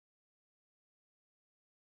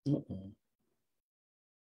Uh-oh.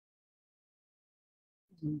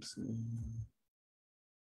 Let's see. Maybe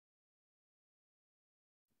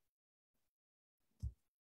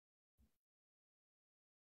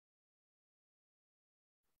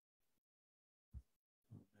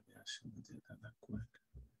I shouldn't have did that quick.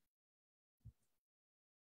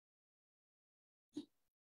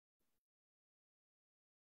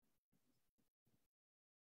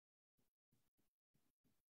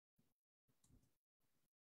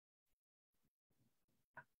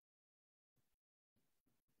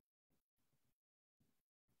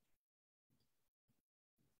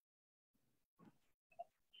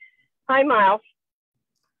 Hi, Miles.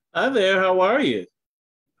 Hi there. How are you?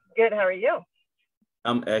 Good. How are you?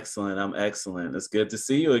 I'm excellent. I'm excellent. It's good to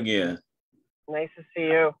see you again. Nice to see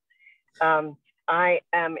you. I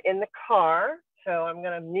am in the car, so I'm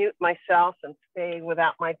going to mute myself and stay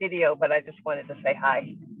without my video, but I just wanted to say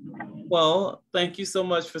hi. Well, thank you so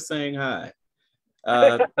much for saying hi.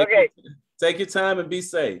 Okay. Take your time and be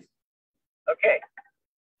safe. Okay.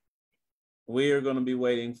 We are going to be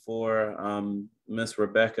waiting for Miss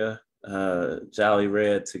Rebecca Jolly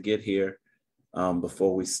Red to get here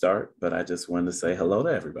before we start, but I just wanted to say hello to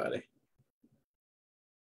everybody.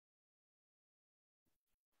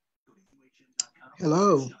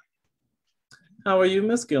 Hello. How are you,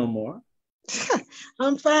 Miss Gilmore?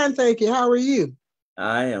 I'm fine, thank you. How are you?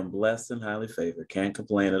 I am blessed and highly favored. Can't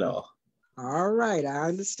complain at all. All right, I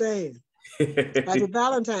understand. Happy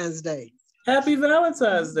Valentine's Day. Happy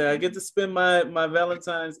Valentine's Day. I get to spend my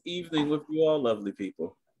Valentine's evening with you all lovely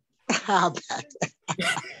people. How about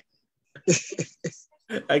that?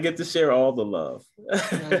 I get to share all the love.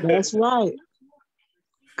 That's right.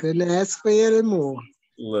 Couldn't ask for any more.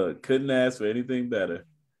 Look, couldn't ask for anything better.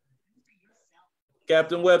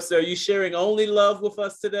 Captain Webster, are you sharing only love with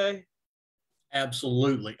us today?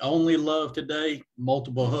 Absolutely. Only love today.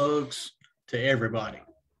 Multiple hugs to everybody.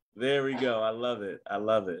 There we go. I love it. I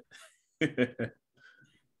love it.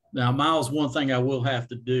 Now, Miles, one thing I will have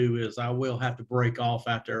to do is I will have to break off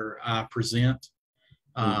after I present.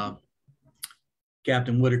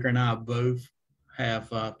 Captain Whitaker and I both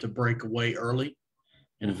have to break away early.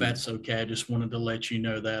 And if that's okay, I just wanted to let you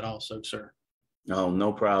know that also, sir. Oh,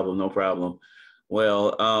 no problem. No problem.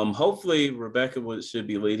 Well, hopefully Rebecca should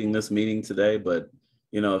be leading this meeting today, but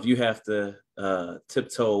if you have to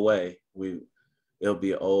tiptoe away, it'll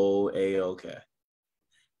be A-okay.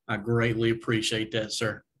 I greatly appreciate that,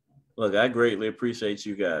 sir. Look, I greatly appreciate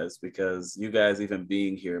you guys because you guys even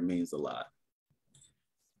being here means a lot.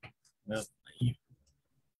 Well,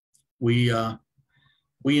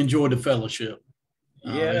 we enjoy the fellowship.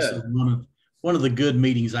 This is one of the good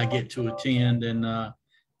meetings I get to attend and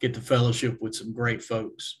get to fellowship with some great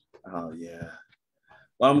folks. Oh yeah.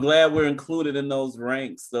 Well, I'm glad we're included in those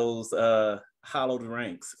ranks, those hollowed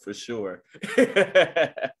ranks for sure.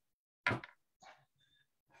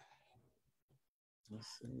 Let's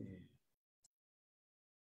see.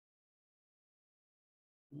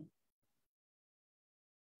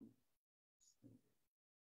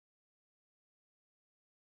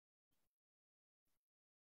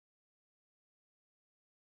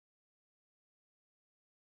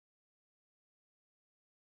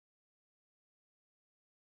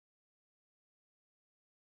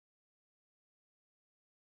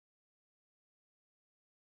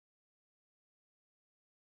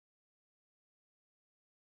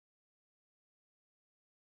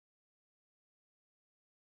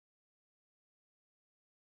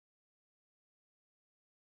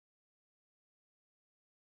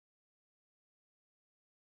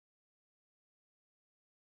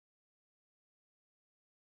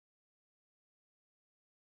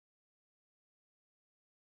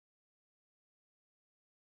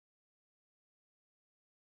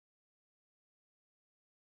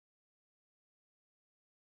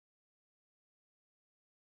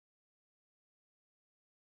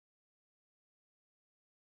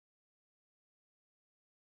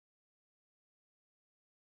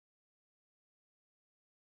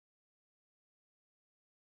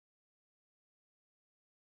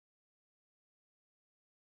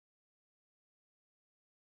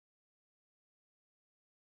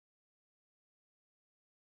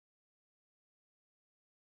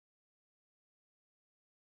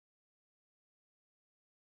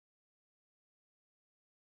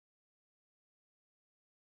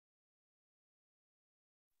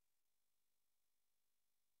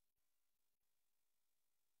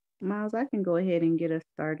 Miles, I can go ahead and get us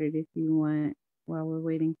started if you want while we're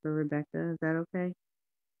waiting for Rebecca. Is that okay?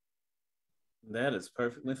 That is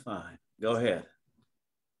perfectly fine. Go ahead.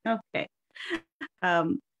 Okay.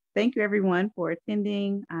 thank you everyone for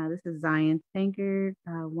attending. This is Zion Tankard,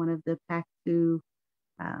 one of the PAC 2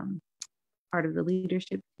 part of the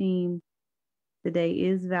leadership team. Today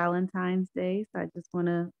is Valentine's Day, so I just want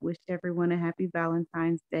to wish everyone a happy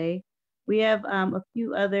Valentine's Day. We have a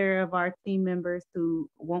few other of our team members who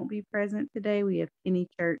won't be present today. We have Kenny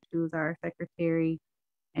Church, who is our secretary,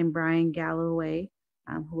 and Brian Galloway,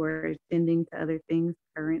 who are attending to other things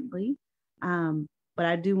currently. But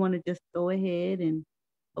I do want to just go ahead and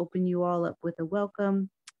open you all up with a welcome.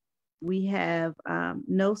 We have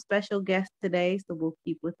no special guests today, so we'll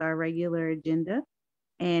keep with our regular agenda.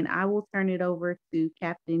 And I will turn it over to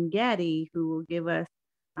Captain Gaddy, who will give us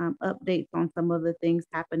updates on some of the things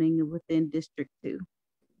happening within District 2.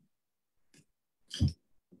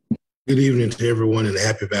 Good evening to everyone and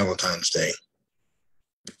happy Valentine's Day.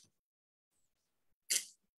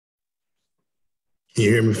 Can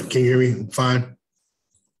you hear me? Can you hear me fine?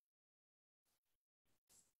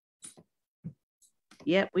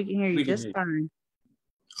 Yep, we can hear you just fine.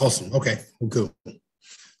 Awesome. Okay, well, good.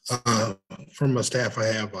 From my staff, I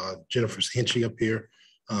have Jennifer Hinchy up here.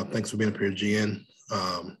 Thanks for being up here, Jen.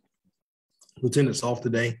 Lieutenant's off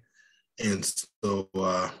today, and so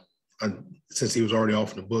since he was already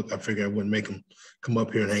off in the book, I figured I wouldn't make him come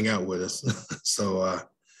up here and hang out with us. So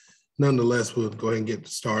nonetheless, we'll go ahead and get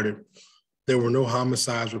started. There were no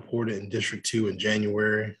homicides reported in District 2 in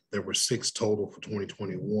January. There were 6 total for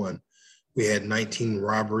 2021. We had 19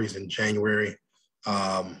 robberies in January.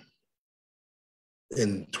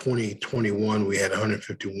 In 2021, we had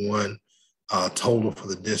 151 total for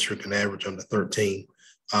the district, an average under 13.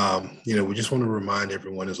 We just want to remind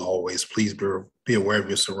everyone, as always, please be aware of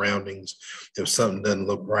your surroundings. If something doesn't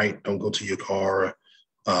look right, don't go to your car.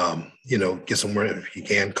 Get somewhere if you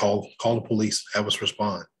can. Call the police. Have us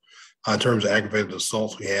respond. In terms of aggravated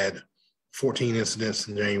assaults, we had 14 incidents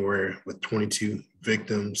in January with 22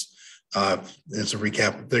 victims. It's a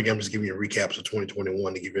recap. I'm just giving you a recap of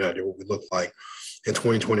 2021 to give you an idea what we look like. In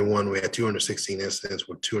 2021, we had 216 incidents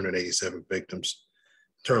with 287 victims.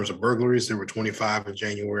 In terms of burglaries, there were 25 in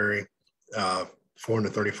January,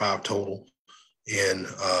 435 total in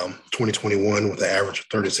 2021 with an average of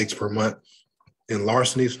 36 per month. In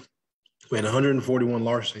larcenies, we had 141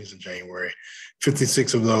 larcenies in January.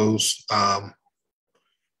 56 of those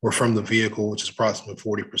were from the vehicle, which is approximately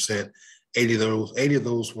 40%.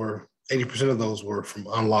 80% of those were from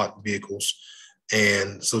unlocked vehicles.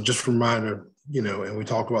 And so just a reminder, and we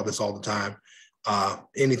talk about this all the time,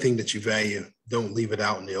 anything that you value, don't leave it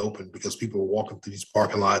out in the open, because people are walking through these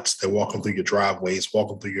parking lots, they're walking through your driveways,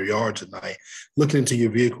 walking through your yards at night, looking into your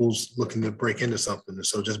vehicles, looking to break into something. And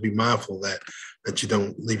so just be mindful that you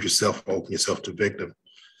don't leave yourself or open yourself to victim.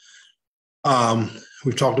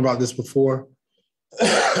 We've talked about this before,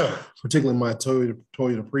 particularly my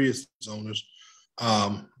Toyota Prius owners.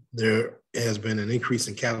 There has been an increase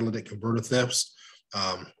in catalytic converter thefts.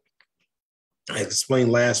 I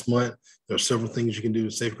explained last month, there are several things you can do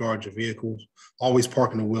to safeguard your vehicles. Always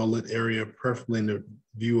park in a well-lit area, preferably in the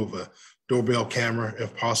view of a doorbell camera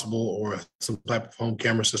if possible, or some type of home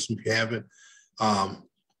camera system if you have it.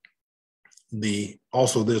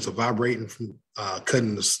 Also, there's a vibrating from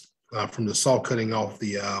the saw cutting off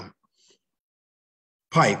the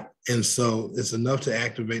pipe. And so it's enough to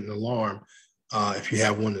activate an alarm if you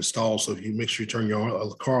have one installed. So if you make sure you turn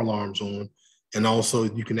your car alarms on, and also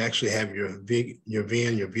you can actually have your VIN,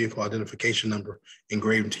 your vehicle identification number,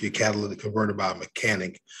 engraved into your catalytic converter by a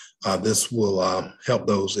mechanic. This will help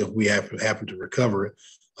those if we happen to recover it.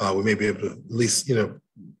 We may be able to at least,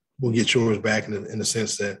 we'll get yours back in the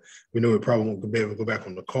sense that we know we probably won't be able to go back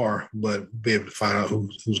on the car, but be able to find out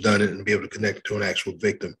who's done it and be able to connect it to an actual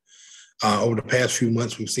victim. Over the past few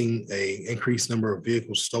months, we've seen an increased number of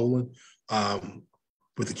vehicles stolen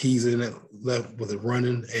with the keys in it, left with it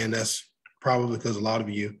running, and that's probably because a lot of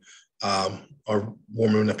you are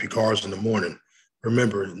warming up your cars in the morning.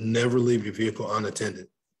 Remember, never leave your vehicle unattended.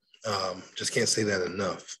 Just can't say that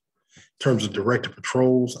enough. In terms of directed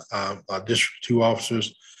patrols, our District 2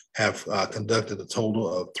 officers have conducted a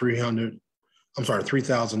total of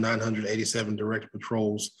 3,987 directed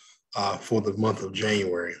patrols for the month of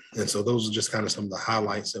January. And so those are just kind of some of the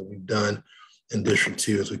highlights that we've done in District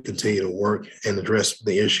 2 as we continue to work and address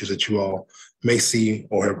the issues that you all may see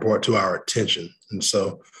or have brought to our attention. And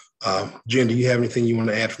so, Jen, do you have anything you want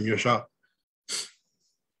to add from your shop?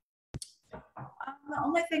 The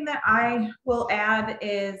only thing that I will add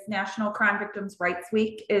is National Crime Victims' Rights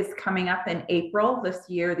Week is coming up in April. This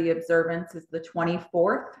year, the observance is the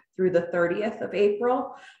 24th through the 30th of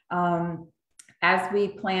April. As we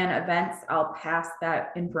plan events, I'll pass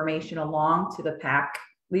that information along to the PAC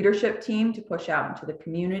leadership team to push out into the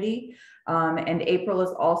community. And April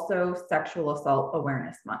is also Sexual Assault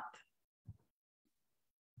Awareness Month.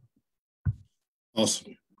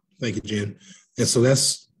 Awesome. Thank you, Jen. And so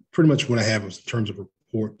that's pretty much what I have in terms of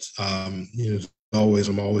reports. As always,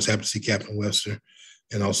 I'm always happy to see Captain Webster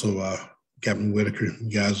and also Captain Whitaker. You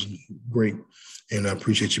guys are great. And I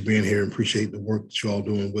appreciate you being here and appreciate the work that you're all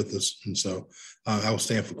doing with us. And so I will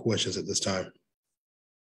stand for questions at this time.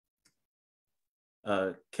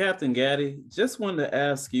 Captain Gaddy, just wanted to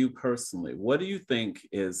ask you personally, what do you think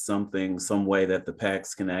is some way that the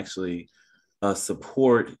PACs can actually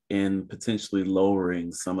support in potentially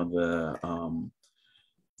lowering some of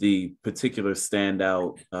the particular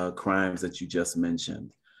standout crimes that you just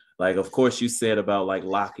mentioned? Like, of course, you said about like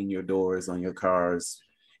locking your doors on your cars.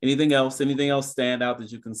 Anything else stand out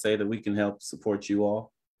that you can say that we can help support you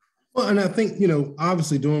all? Well, and I think,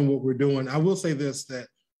 obviously doing what we're doing, I will say this, that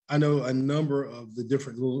I know a number of the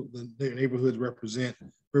different neighborhoods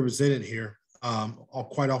represented here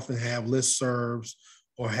quite often have listservs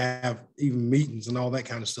or have even meetings and all that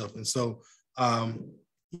kind of stuff. And so,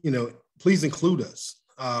 please include us.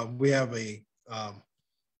 We have a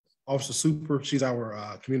Officer Super, she's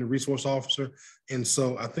our community resource officer. And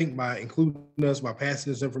so I think by including us, by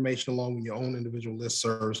passing this information along with your own individual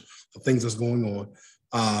listservs of things that's going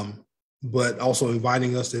on, but also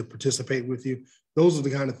inviting us to participate with you, those are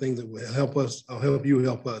the kind of things that will help us, help you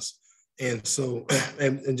help us. And so,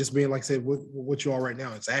 and just being, like I said, what you are right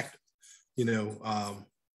now, it's active.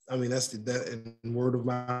 That's that and word of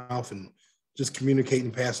mouth and just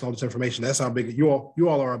communicating, passing all this information. That's our biggest, you all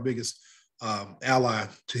are our biggest ally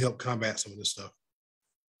to help combat some of this stuff.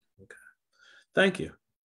 Okay. Thank you.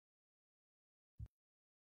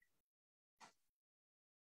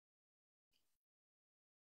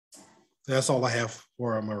 That's all I have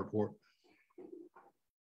for my report.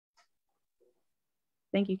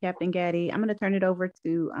 Thank you, Captain Gaddy. I'm going to turn it over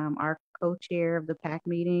to our co-chair of the PAC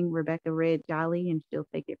meeting, Rebecca Red Jolly, and she'll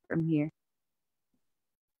take it from here.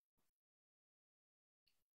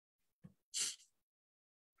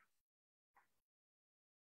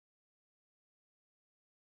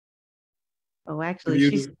 Oh,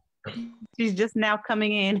 actually, she's just now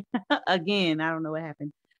coming in again. I don't know what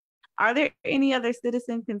happened. Are there any other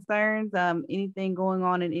citizen concerns? Anything going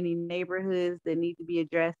on in any neighborhoods that need to be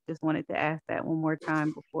addressed? Just wanted to ask that one more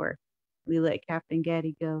time before we let Captain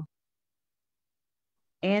Gaddy go.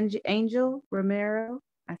 Angel Romero,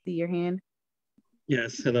 I see your hand.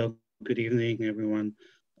 Yes, hello, good evening, everyone.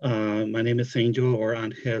 My name is Angel or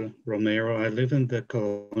Angel Romero. I live in the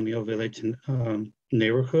Colonial Village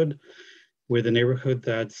neighborhood. We're the neighborhood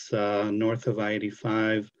that's north of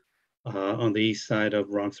I-85, on the east side of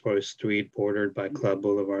Roxborough Street, bordered by Club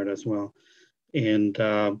Boulevard as well. And,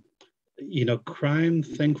 crime,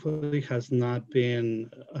 thankfully, has not been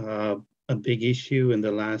a big issue in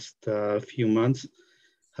the last few months.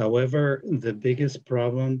 However, the biggest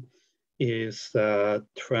problem is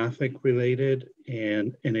traffic related,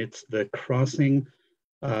 and it's the crossing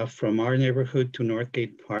from our neighborhood to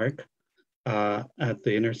Northgate Park at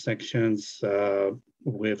the intersections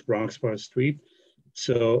with Roxborough Street.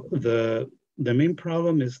 So the main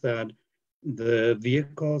problem is that the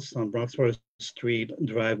vehicles on Roxborough Street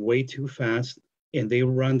drive way too fast and they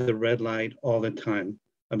run the red light all the time.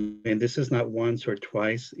 I mean, this is not once or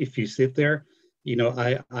twice. If you sit there,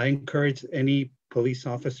 I encourage any police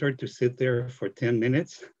officer to sit there for 10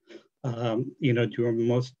 minutes, during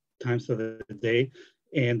most times of the day.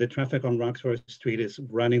 And the traffic on Roxborough Street is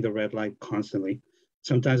running the red light constantly.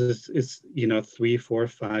 Sometimes it's 3, 4,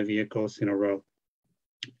 5 vehicles in a row.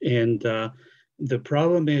 And the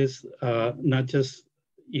problem is not just,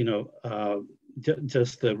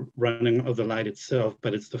 just the running of the light itself,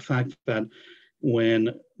 but it's the fact that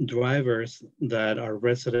when drivers that are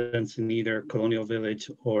residents in either Colonial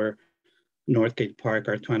Village or Northgate Park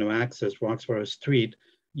are trying to access Roxborough Street,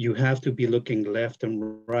 you have to be looking left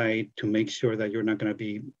and right to make sure that you're not going to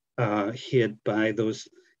be hit by those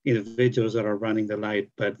individuals that are running the light.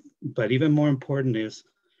 But even more important is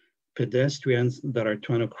pedestrians that are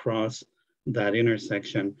trying to cross that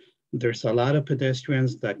intersection. There's a lot of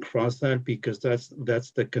pedestrians that cross that because that's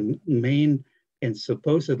the main and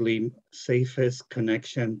supposedly safest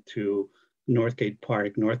connection to Northgate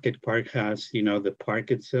Park. Northgate Park has, the park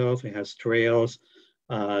itself, it has trails,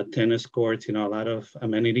 tennis courts, a lot of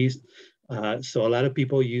amenities. So a lot of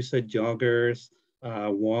people use it, joggers,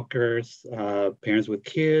 walkers, parents with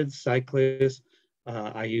kids, cyclists.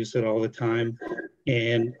 I use it all the time.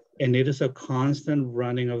 And it is a constant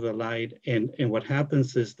running of the light. And what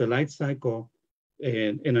happens is the light cycle,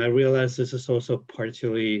 and I realize this is also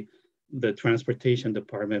partially the transportation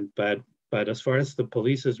department, but But as far as the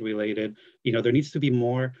police is related, there needs to be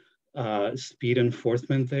more speed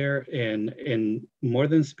enforcement there, and more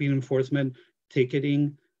than speed enforcement,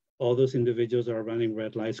 ticketing all those individuals that are running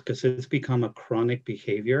red lights, because it's become a chronic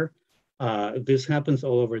behavior. This happens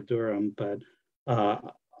all over Durham, but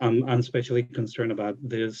I'm especially concerned about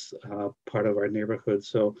this part of our neighborhood.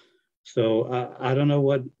 So I don't know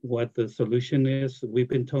what the solution is. We've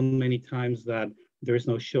been told many times that there's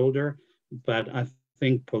no shoulder, but I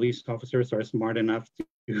think police officers are smart enough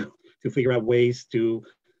to figure out ways to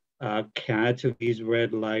catch these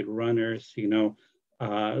red light runners,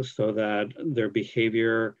 so that their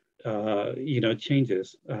behavior,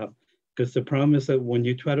 changes. Because the problem is that when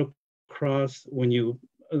you try to cross, when you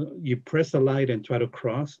press the light and try to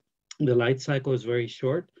cross, the light cycle is very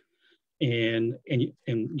short, and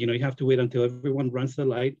you have to wait until everyone runs the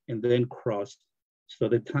light and then cross. So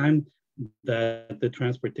the time that the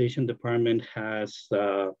transportation department has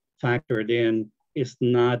factored in is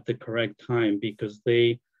not the correct time, because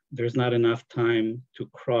there's not enough time to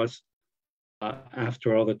cross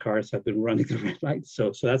after all the cars have been running the red light.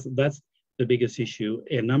 So that's the biggest issue.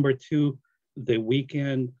 And number two, the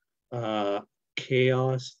weekend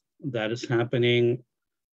chaos that is happening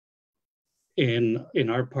in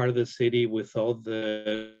our part of the city with all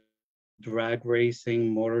the drag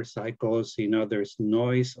racing, motorcycles, there's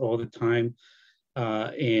noise all the time,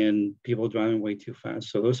 and people driving way too fast.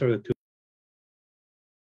 So those are the two.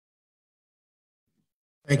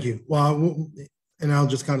 Thank you. Well, and I'll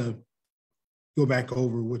just kind of go back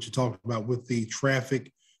over what you talked about with the traffic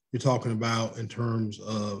you're talking about in terms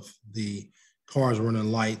of the cars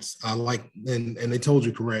running lights. And they told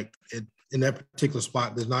you correct. In that particular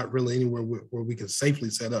spot, there's not really anywhere where we can safely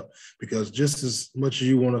set up, because just as much as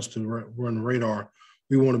you want us to run radar,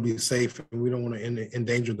 we want to be safe, and we don't want to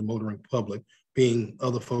endanger the motoring public, being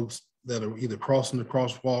other folks that are either crossing the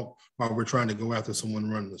crosswalk while we're trying to go after someone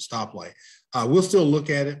running the stoplight. We'll still look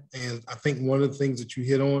at it. And I think one of the things that you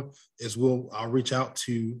hit on is I'll reach out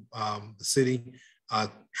to the city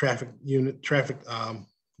traffic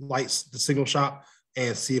lights, the signal shop,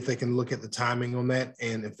 and see if they can look at the timing on that.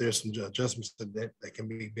 And if there's some adjustments that can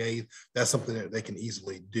be made, that's something that they can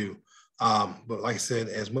easily do. But like I said,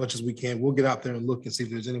 as much as we can, we'll get out there and look and see if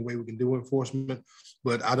there's any way we can do enforcement.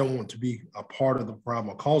 But I don't want to be a part of the problem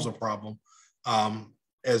or cause a problem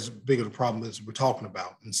as big of a problem as we're talking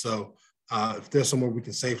about. And so if there's somewhere we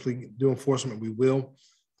can safely do enforcement, we will.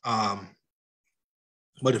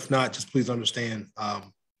 But if not, just please understand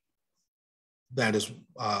that is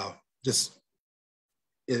just,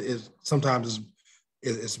 sometimes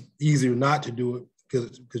it's easier not to do it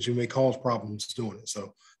because you may cause problems doing it.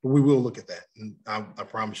 So, but we will look at that, and I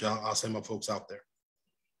promise you, I'll send my folks out there.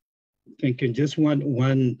 Thank you. Just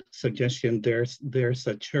one suggestion. There's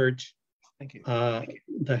a church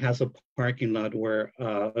that has a parking lot where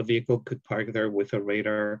a vehicle could park there with a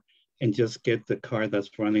radar and just get the car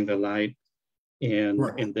that's running the light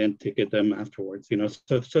and then ticket them afterwards.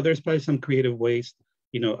 So there's probably some creative ways.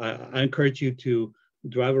 I encourage you to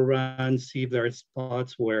drive around, see if there are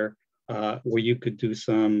spots where you could do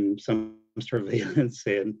some surveillance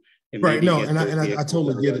and right. No, and I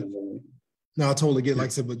totally get it. No, I totally get it. Like I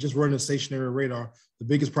said, but just running a stationary radar, the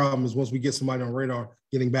biggest problem is once we get somebody on radar,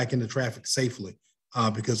 getting back into traffic safely.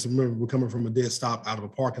 Because remember, we're coming from a dead stop out of a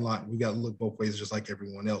parking lot. We got to look both ways, just like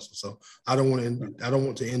everyone else. So I don't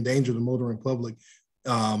want to endanger the motoring public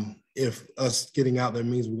if us getting out there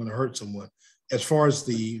means we're going to hurt someone. As far as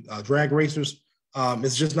the drag racers,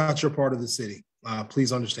 it's just not your part of the city.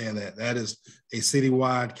 Please understand that is a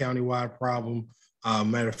citywide, countywide problem.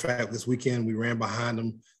 Matter of fact, this weekend we ran behind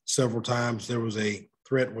them several times. There was a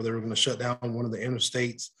threat where they were going to shut down one of the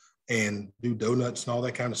interstates and do donuts and all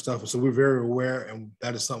that kind of stuff. And so we're very aware, and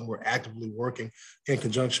that is something we're actively working in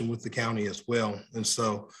conjunction with the county as well. And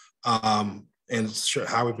so, and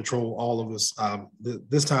Highway Patrol, all of us,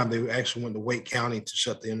 this time they actually went to Wake County to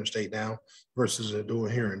shut the interstate down versus they're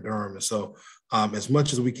doing here in Durham. And so as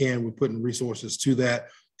much as we can, we're putting resources to that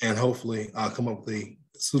and hopefully come up with a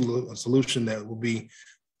solution that will be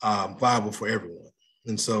viable for everyone.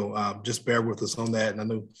 And so just bear with us on that. And I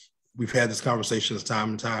know we've had this conversation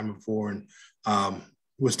time and time before, and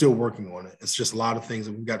we're still working on it. It's just a lot of things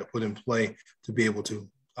that we've got to put in play to be able to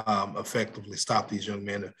effectively stop these young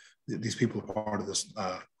men. These people are part of this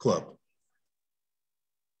club.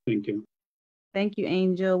 Thank you. Thank you,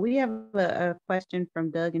 Angel. We have a question from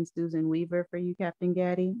Doug and Susan Weaver for you, Captain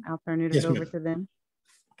Gaddy. I'll turn it over to them.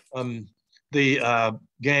 The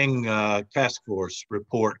gang task force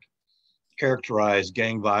report characterized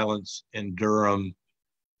gang violence in Durham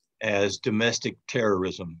as domestic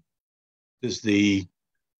terrorism. Does the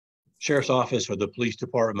sheriff's office or the police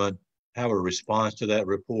department have a response to that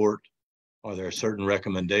report? Are there certain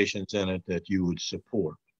recommendations in it that you would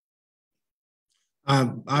support?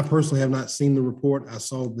 I personally have not seen the report. I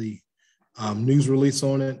saw the news release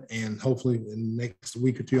on it, and hopefully in the next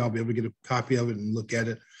week or two, I'll be able to get a copy of it and look at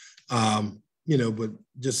it. You know, but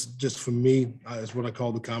just for me, it's what I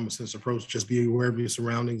call the common sense approach. Just be aware of your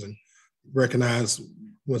surroundings and recognize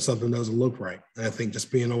when something doesn't look right. And I think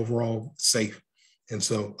just being overall safe. And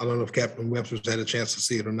so I don't know if Captain Webster's had a chance to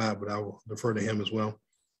see it or not, but I will defer to him as well.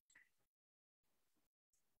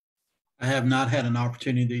 I have not had an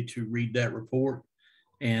opportunity to read that report,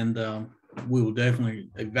 and we will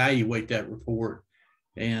definitely evaluate that report.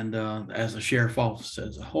 And as a sheriff office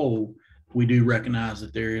as a whole, we do recognize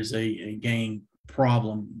that there is a gang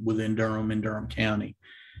problem within Durham and Durham County,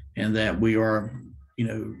 and that we are, you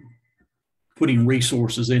know, putting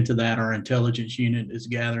resources into that. Our intelligence unit is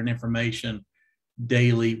gathering information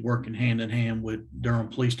daily, working hand in hand with Durham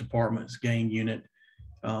Police Department's gang unit.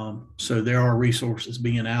 So there are resources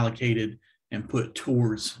being allocated and put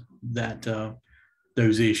towards that,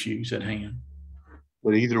 those issues at hand.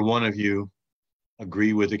 Would either one of you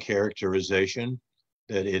agree with the characterization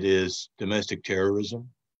that it is domestic terrorism?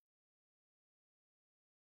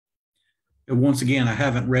 And once again, I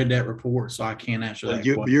haven't read that report, so I can't answer that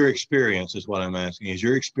question. Your experience is what I'm asking. Is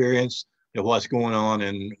your experience of what's going on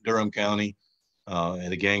in Durham County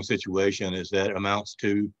and the gang situation, is that amounts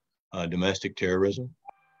to domestic terrorism?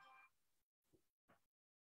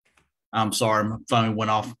 I'm sorry, my phone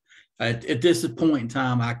went off. At this point in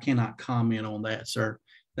time, I cannot comment on that, sir.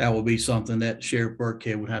 That will be something that Sheriff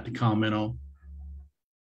Burkhead would have to comment on.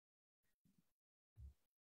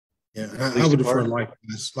 Yeah, I would defer like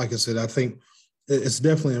this. Like I said, I think it's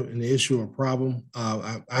definitely an issue or problem.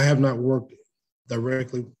 I have not worked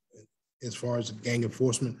directly as far as gang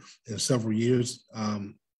enforcement in several years.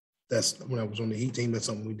 That's when I was on the heat team, that's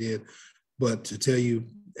something we did. But to tell you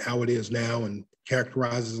how it is now and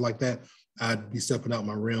characterize it like that, I'd be stepping out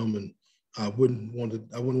my realm, and I wouldn't want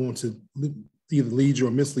to either lead you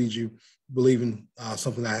or mislead you believing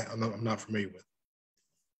something that I'm not familiar with.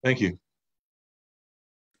 Thank you.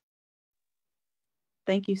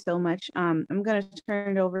 Thank you so much. I'm going to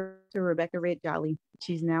turn it over to Rebecca Red Jolly.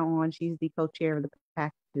 She's now on. She's the co-chair of the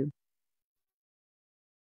PAC 2.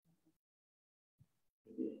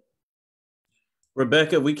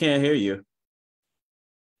 Rebecca, we can't hear you.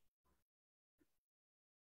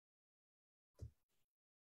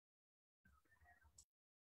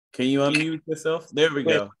 Can you unmute yourself? There we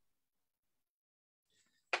go.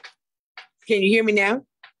 Can you hear me now?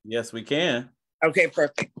 Yes, we can. Okay,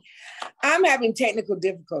 perfect. I'm having technical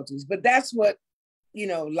difficulties, but that's what, you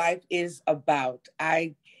know, life is about.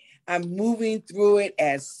 I'm moving through it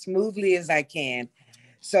as smoothly as I can.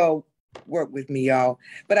 So work with me, y'all.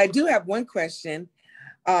 But I do have one question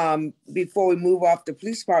before we move off the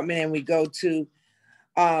police department and we go to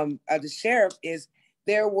the sheriff. Is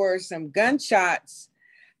there were some gunshots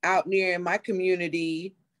out near in my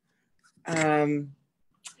community. Let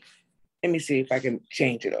me see if I can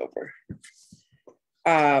change it over.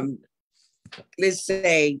 Let's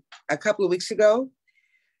say a couple of weeks ago.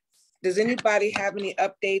 Does anybody have any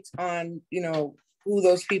updates on, you know, who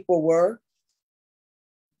those people were?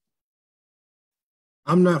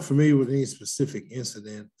 I'm not familiar with any specific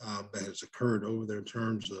incident that has occurred over there in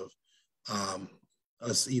terms of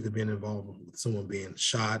us either being involved with someone being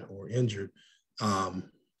shot or injured.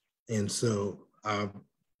 And so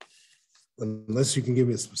unless you can give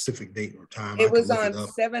me a specific date or time. It was on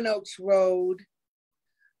Seven Oaks Road.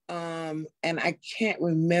 And I can't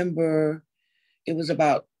remember, it was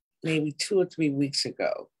about maybe 2 or 3 weeks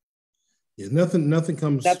ago. Yeah, nothing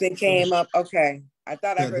came up. Okay. I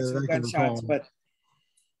thought I heard some gunshots, but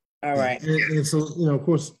all right. And so, you know, of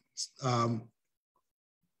course,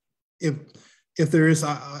 if there is,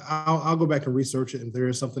 I'll go back and research it. If there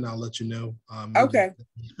is something, I'll let you know. Okay.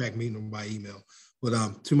 Back meeting them by email.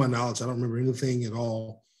 But to my knowledge, I don't remember anything at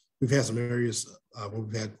all. We've had some areas where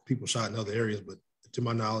we've had people shot in other areas, but to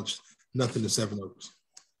my knowledge, nothing in Seven Oaks.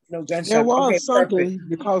 No gunshots. There was okay, something perfect.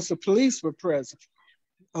 because the police were present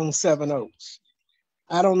on Seven Oaks.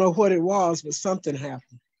 I don't know what it was, but something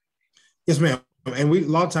happened. Yes, ma'am. And a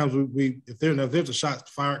lot of times if there's a shot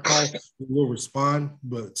fired call, we will respond.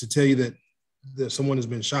 But to tell you that someone has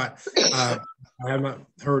been shot, I have not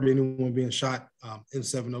heard anyone being shot in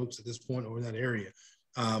Seven Oaks at this point or in that area.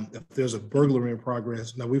 If there's a burglary in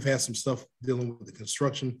progress, now we've had some stuff dealing with the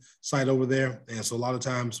construction site over there. And so a lot of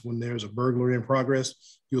times when there's a burglary in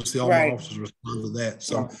progress, you'll see all my officers respond to that.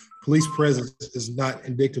 So police presence is not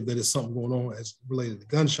indicative that it's something going on as related to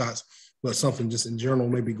gunshots, but something just in general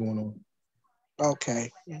may be going on.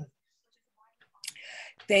 Okay.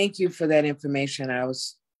 Thank you for that information. I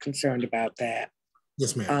was concerned about that.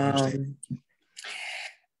 Yes, ma'am.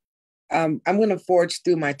 I'm going to forge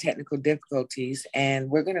through my technical difficulties and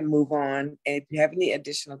we're going to move on. And if you have any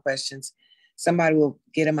additional questions, somebody will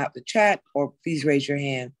get them out the chat or please raise your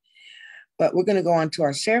hand. But we're going to go on to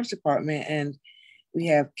our Sheriff's Department and we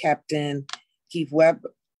have Captain Keith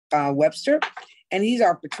Webster, and he's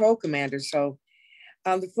our patrol commander. So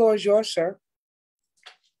the floor is yours, sir.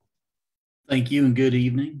 Thank you and good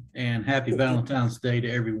evening and happy Valentine's Day to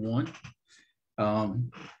everyone.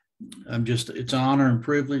 It's an honor and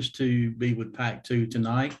privilege to be with PAC 2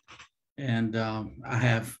 tonight. And I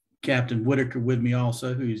have Captain Whitaker with me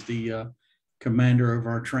also, who's the commander of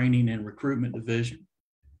our training and recruitment division.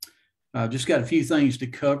 Just got a few things to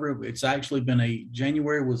cover. It's actually been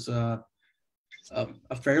January was a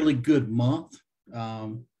fairly good month.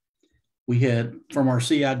 We had, from our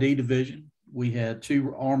CID division, we had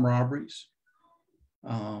 2 armed robberies.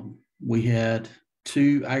 We had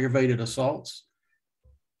 2 aggravated assaults.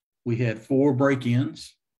 We had 4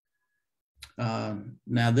 break-ins.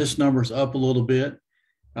 Now this number's up a little bit.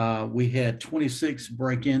 We had 26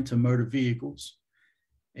 break-into motor vehicles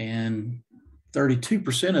and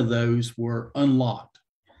 32% of those were unlocked.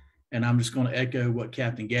 And I'm just going to echo what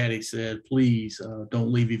Captain Gaddy said. Please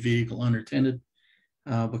don't leave your vehicle unattended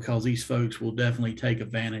because these folks will definitely take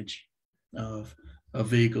advantage of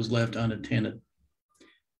vehicles left unattended.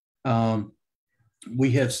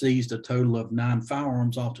 We have seized a total of 9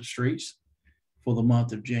 firearms off the streets for the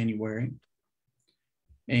month of January.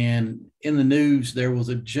 And in the news, there was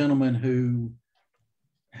a gentleman who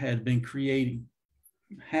had been creating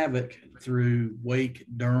havoc through Wake,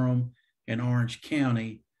 Durham, and Orange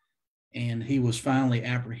County, and he was finally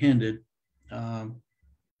apprehended on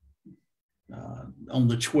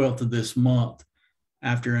the 12th of this month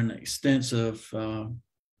after an extensive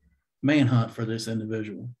manhunt for this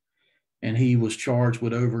individual. And he was charged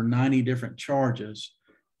with over 90 different charges.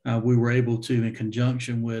 We were able to, in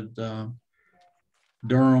conjunction with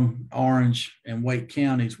Durham, Orange, and Wake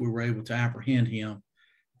counties, we were able to apprehend him.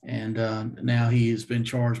 And now he has been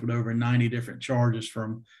charged with over 90 different charges,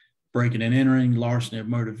 from breaking and entering, larceny of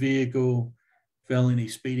motor vehicle, felony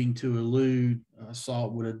speeding to elude,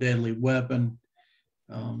 assault with a deadly weapon.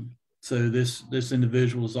 So this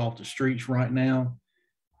individual is off the streets right now.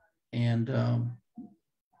 And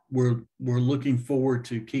we're looking forward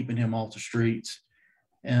to keeping him off the streets,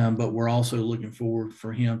 but we're also looking forward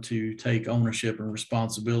for him to take ownership and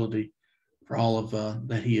responsibility for all of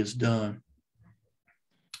that he has done.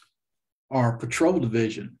 Our patrol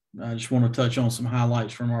division, I just want to touch on some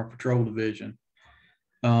highlights from our patrol division.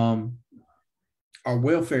 Our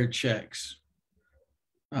welfare checks,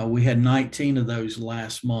 we had 19 of those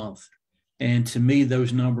last month. And to me,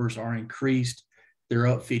 those numbers are increased. They're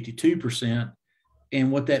up 52%. And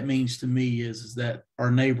what that means to me is that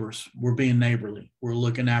our neighbors, we're being neighborly. We're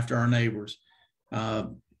looking after our neighbors.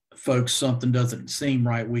 Folks, something doesn't seem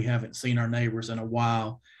right. We haven't seen our neighbors in a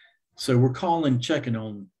while. So we're calling, checking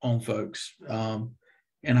on folks. And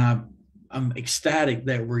I'm ecstatic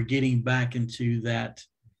that we're getting back into that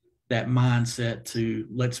mindset to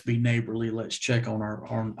let's be neighborly. Let's check on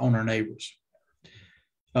our neighbors.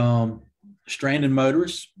 Stranded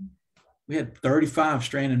motorists. We had 35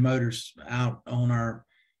 stranded motorists out on our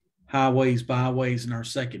highways, byways, and our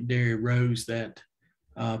secondary roads that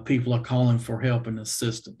people are calling for help and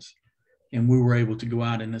assistance. And we were able to go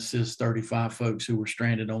out and assist 35 folks who were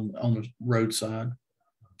stranded on the roadside.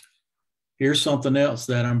 Here's something else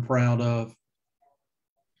that I'm proud of.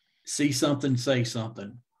 See something, say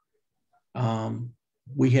something.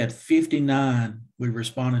 We had 59, we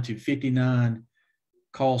responded to 59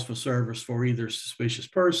 calls for service for either suspicious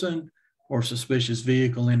person or suspicious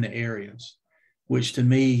vehicle in the areas, which to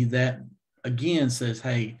me, that again says,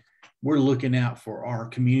 hey, we're looking out for our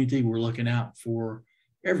community. We're looking out for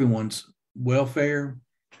everyone's welfare.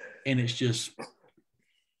 And it's just,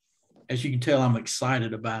 as you can tell, I'm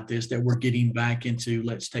excited about this, that we're getting back into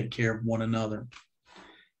let's take care of one another.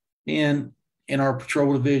 And in our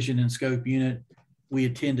patrol division and scope unit, we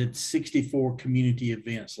attended 64 community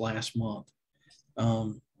events last month.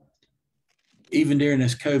 Even during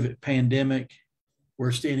this COVID pandemic,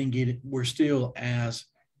 we're still as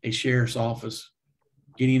a sheriff's office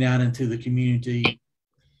getting out into the community,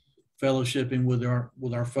 fellowshipping with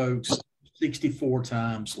our folks 64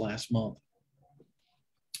 times last month.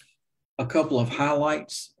 A couple of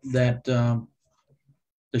highlights that the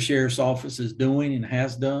sheriff's office is doing and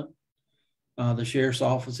has done. The sheriff's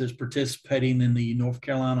office is participating in the North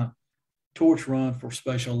Carolina Torch Run for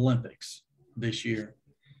Special Olympics this year.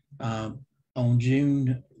 On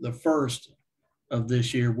June the 1st, of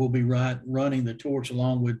this year, we'll be running the torch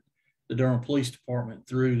along with the Durham Police Department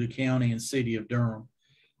through the county and city of Durham.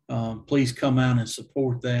 Please come out and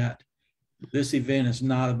support that. This event is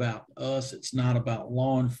not about us. It's not about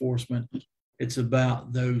law enforcement. It's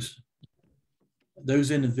about those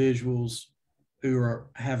individuals who are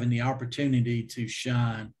having the opportunity to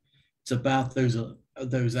shine. It's about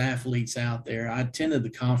those athletes out there. I attended the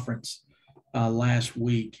conference last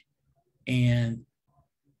week, and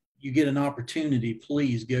you get an opportunity,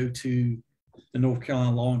 please go to the North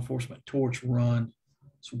Carolina Law Enforcement Torch Run's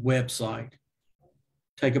website.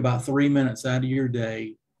 Take about 3 minutes out of your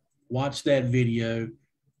day, watch that video,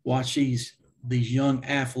 watch these young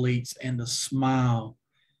athletes and the smile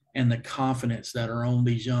and the confidence that are on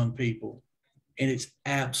these young people. And it's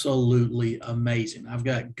absolutely amazing. I've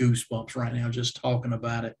got goosebumps right now just talking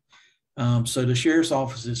about it. So the sheriff's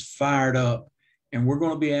office is fired up, and we're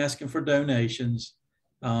going to be asking for donations.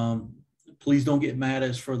 Please don't get mad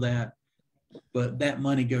at us for that. But that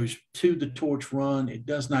money goes to the torch run. It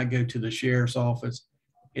does not go to the sheriff's office.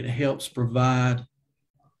 It helps provide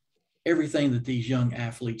everything that these young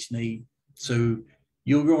athletes need. So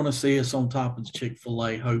you're going to see us on top of the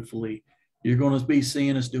Chick-fil-A, hopefully. You're going to be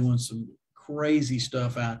seeing us doing some crazy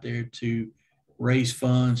stuff out there to raise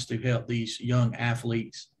funds to help these young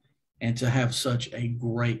athletes and to have such a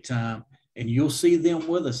great time. And you'll see them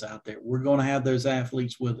with us out there. We're going to have those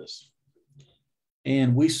athletes with us.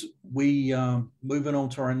 And we moving on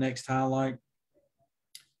to our next highlight.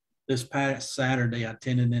 This past Saturday, I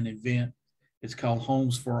attended an event. It's called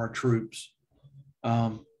Homes for Our Troops.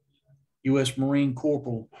 U.S. Marine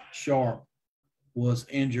Corporal Sharp was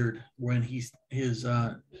injured when his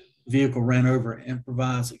vehicle ran over an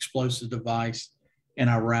improvised explosive device in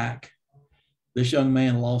Iraq. This young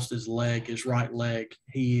man lost his leg, his right leg.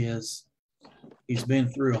 He's been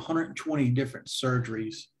through 120 different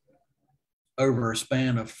surgeries over a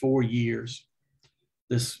span of 4 years.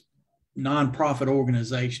 This nonprofit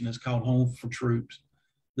organization is called Home for Troops.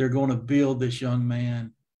 They're going to build this young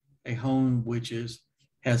man a home which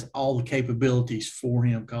has all the capabilities for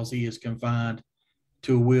him because he is confined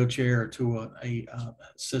to a wheelchair or to a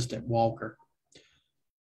assistant walker.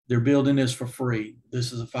 They're building this for free.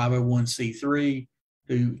 This is a 501c3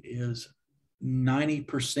 who is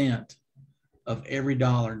 90% of every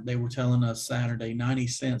dollar. They were telling us Saturday, 90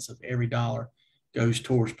 cents of every dollar goes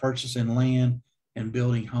towards purchasing land and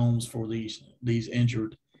building homes for these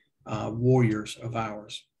injured warriors of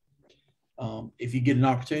ours. If you get an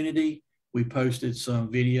opportunity, we posted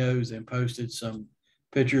some videos and posted some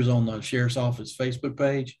pictures on the Sheriff's Office Facebook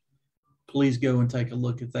page. Please go and take a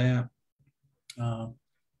look at that.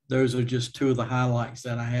 Those are just two of the highlights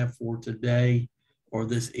that I have for today or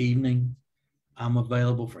this evening. I'm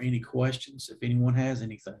available for any questions if anyone has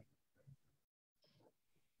anything.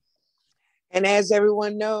 And as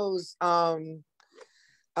everyone knows, the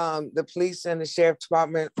police and the sheriff's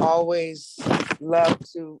department always love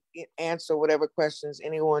to answer whatever questions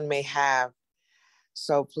anyone may have.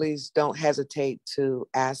 So please don't hesitate to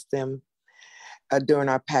ask them during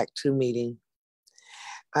our PAC 2 meeting.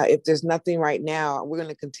 If there's nothing right now, we're going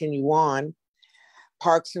to continue on.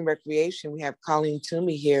 Parks and Recreation, we have Colleen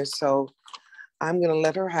Toomey here, so I'm going to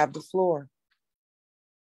let her have the floor.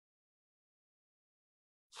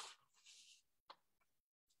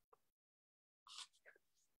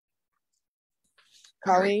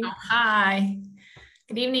 Colleen? Hi.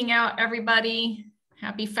 Good evening out, everybody.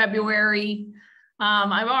 Happy February.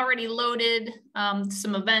 I've already loaded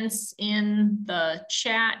some events in the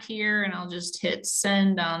chat here, and I'll just hit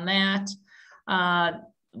send on that.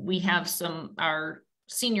 We have our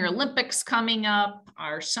Senior Olympics coming up,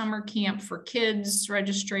 our summer camp for kids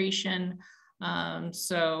registration.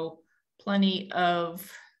 So plenty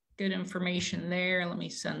of good information there. Let me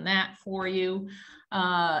send that for you.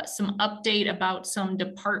 Some update about some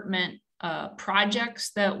department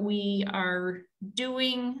projects that we are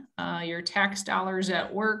doing. Your tax dollars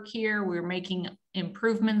at work here. We're making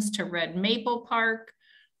improvements to Red Maple Park,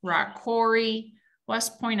 Rock Quarry,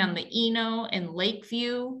 West Point on the Eno, and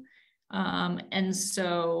Lakeview. And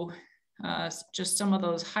so just some of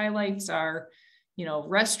those highlights are,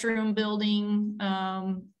 restroom building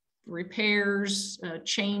repairs,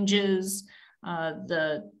 changes.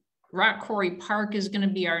 The Rock Quarry Park is going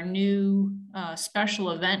to be our new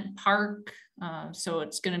special event park. So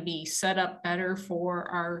it's going to be set up better for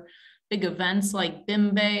our big events like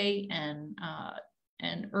Bimbe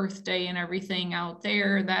and Earth Day and everything out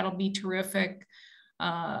there. That'll be terrific.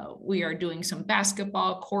 We are doing some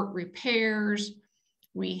basketball court repairs.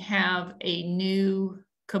 We have a new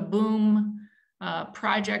Kaboom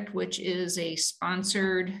project, which is a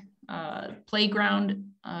sponsored playground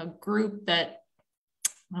group that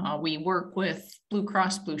We work with Blue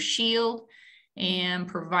Cross Blue Shield and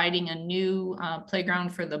providing a new playground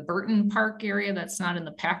for the Burton Park area that's not in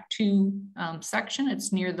the PAC2 section.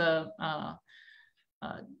 It's near the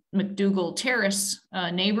McDougall Terrace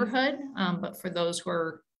neighborhood. But for those who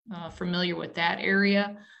are familiar with that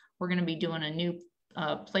area, we're going to be doing a new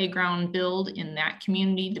playground build in that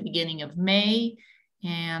community at the beginning of May,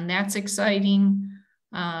 and that's exciting.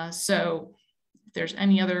 So if there's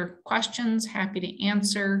any other questions, happy to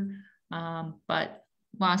answer, but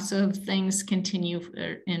lots of things continue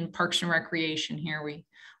in Parks and Recreation here. We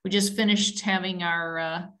just finished having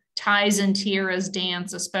our Ties and Tiaras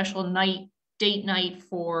dance, a special date night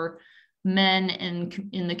for men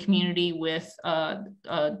in the community with a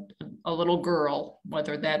little girl,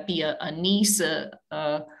 whether that be a niece, a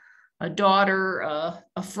daughter, a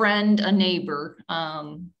friend, a neighbor.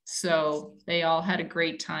 So they all had a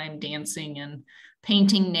great time dancing and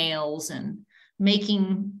painting nails and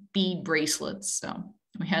making bead bracelets. So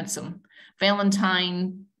we had some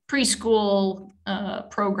Valentine preschool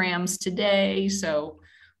programs today. So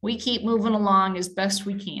we keep moving along as best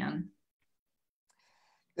we can.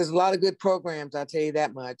 There's a lot of good programs, I'll tell you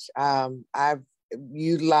that much. I've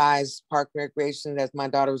utilized Park and Recreation as my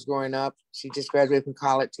daughter was growing up. She just graduated from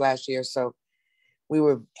college last year. So we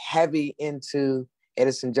were heavy into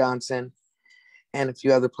Edison Johnson and a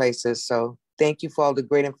few other places. So thank you for all the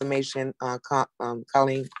great information,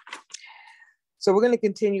 Colleen. So we're going to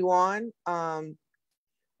continue on.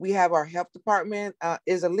 We have our health department.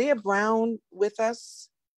 Is Aaliyah Brown with us?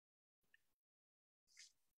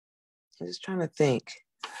 I'm just trying to think.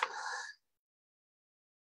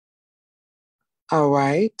 All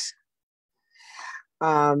right.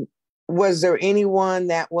 Was there anyone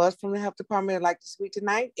that was from the health department that'd like to speak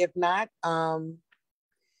tonight? If not,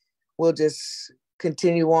 we'll just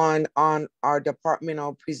continue on our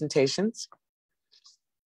departmental presentations.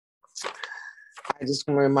 I just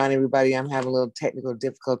want to remind everybody I'm having a little technical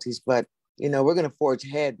difficulties, but you know, we're going to forge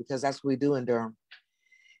ahead because that's what we do in Durham.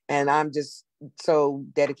 And I'm just so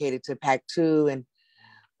dedicated to PAC2 and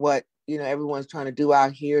what, you know, everyone's trying to do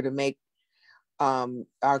out here to make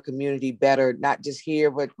our community better, not just here,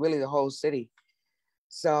 but really the whole city.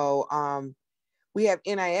 So we have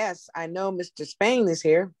NIS. I know Mr. Spain is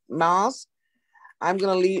here. Miles, I'm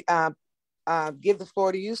going to give the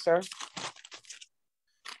floor to you, sir.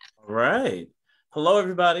 All right. Hello,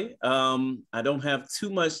 everybody. I don't have too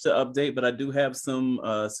much to update, but I do have some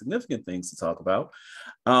significant things to talk about.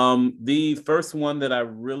 The first one that I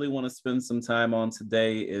really want to spend some time on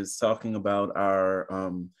today is talking about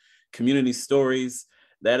our community stories.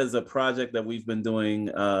 That is a project that we've been doing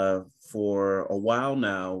for a while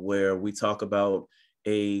now, where we talk about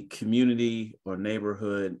a community or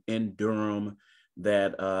neighborhood in Durham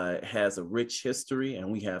that has a rich history,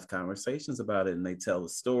 and we have conversations about it, and they tell the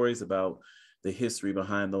stories about the history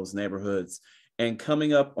behind those neighborhoods. And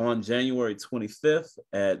coming up on January 25th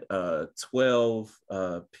at 12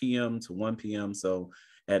 p.m. to 1 p.m., so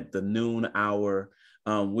at the noon hour,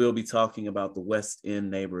 we'll be talking about the West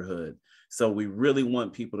End neighborhood. So we really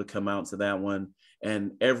want people to come out to that one.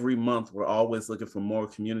 And every month, we're always looking for more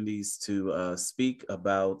communities to speak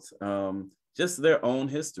about just their own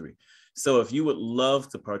history. So if you would love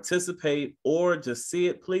to participate or just see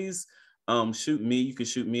it, please shoot me. You can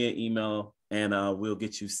shoot me an email and we'll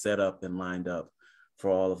get you set up and lined up for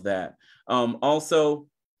all of that. Also,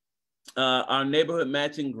 our neighborhood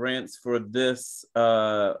matching grants for this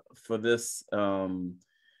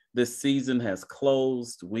season has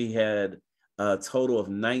closed. We had a total of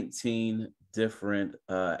 19 different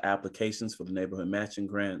applications for the neighborhood matching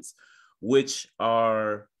grants, which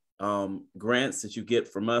are grants that you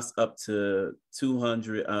get from us up to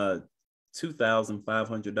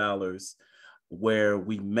 $2,500, where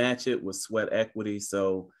we match it with sweat equity.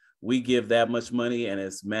 So we give that much money and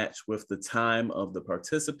it's matched with the time of the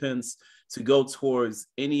participants to go towards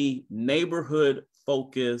any neighborhood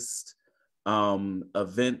focused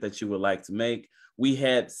event that you would like to make. We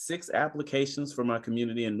had 6 applications from our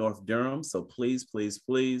community in North Durham. So please, please,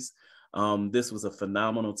 please, this was a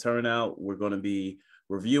phenomenal turnout. We're going to be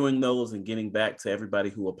reviewing those and getting back to everybody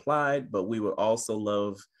who applied, but we would also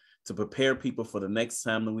love to prepare people for the next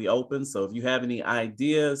time that we open. So if you have any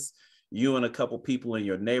ideas, you and a couple people in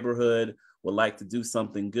your neighborhood would like to do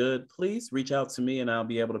something good, please reach out to me and I'll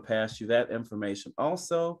be able to pass you that information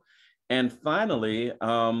also. And finally,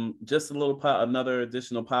 just another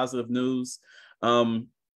additional positive news.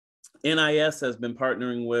 NIS has been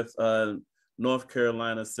partnering with North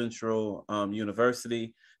Carolina Central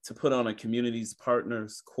University to put on a Communities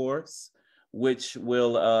Partners course, which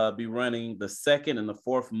will be running the 2nd and the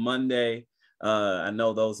 4th Monday I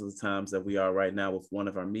know those are the times that we are right now with one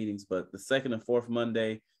of our meetings, but the second and fourth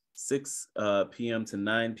Monday, 6 p.m. to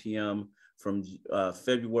 9 p.m. from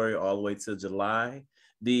February all the way to July.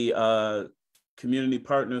 The Community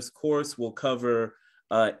Partners course will cover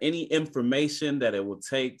any information that it will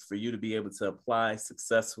take for you to be able to apply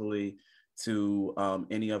successfully to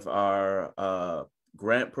any of our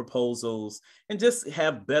grant proposals, and just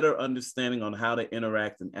have better understanding on how to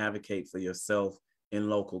interact and advocate for yourself in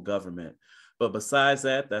local government. But besides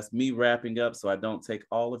that, that's me wrapping up so I don't take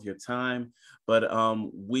all of your time. But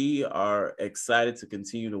we are excited to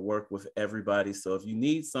continue to work with everybody. So if you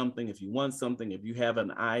need something, if you want something, if you have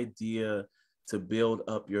an idea to build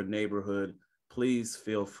up your neighborhood, please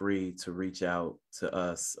feel free to reach out to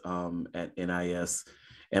us at NIS.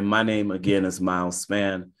 And my name again is Miles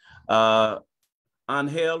Spann.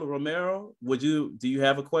 Angel Romero, do you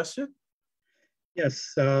have a question?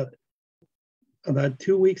 Yes. About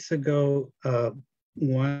 2 weeks ago,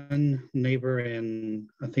 one neighbor in,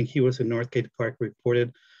 I think he was in Northgate Park,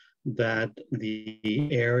 reported that the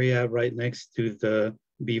area right next to the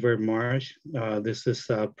Beaver Marsh, this is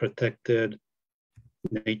protected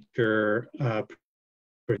nature,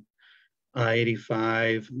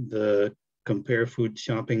 I-85, the Compare Food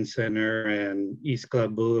Shopping Center and East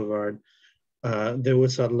Club Boulevard. There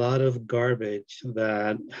was a lot of garbage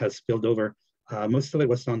that has spilled over. Most of it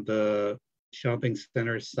was on the shopping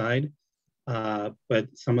center side, but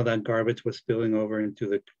some of that garbage was spilling over into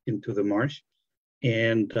the marsh,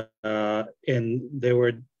 and there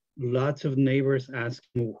were lots of neighbors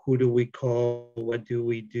asking, who do we call? What do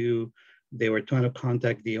we do? They were trying to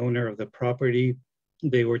contact the owner of the property.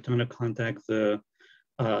 They were trying to contact the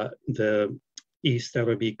East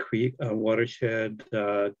Ellerby Creek Watershed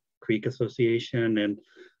Creek Association,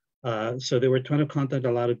 and so they were trying to contact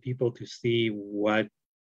a lot of people to see what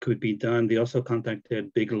could be done. They also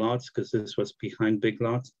contacted Big Lots, because this was behind Big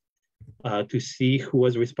Lots, to see who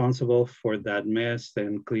was responsible for that mess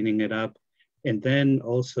and cleaning it up. And then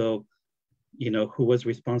also, who was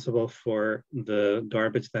responsible for the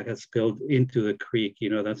garbage that has spilled into the creek.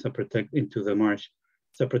 That's into the marsh.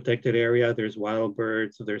 It's a protected area. There's wild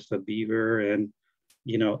birds, there's a beaver, and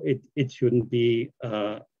it shouldn't be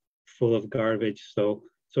full of garbage. So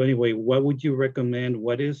anyway, what would you recommend?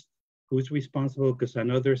 Who's responsible? Because I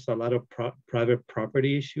know there's a lot of private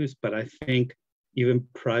property issues, but I think even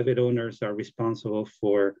private owners are responsible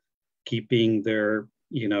for keeping their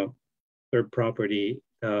property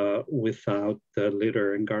without the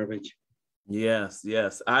litter and garbage.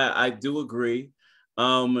 Yes, I do agree.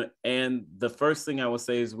 And the first thing I would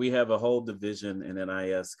say is we have a whole division in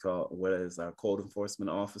NIS called what is our code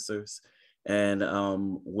enforcement officers. And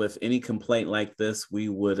with any complaint like this, we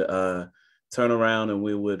would turn around and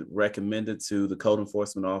we would recommend it to the code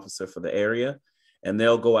enforcement officer for the area, and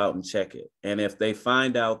they'll go out and check it. And if they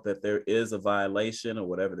find out that there is a violation or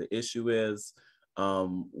whatever the issue is,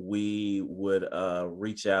 we would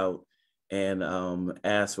reach out and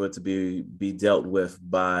ask for it to be dealt with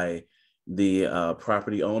by the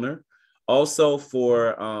property owner. Also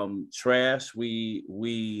for trash,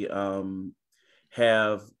 we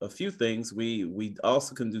have a few things. We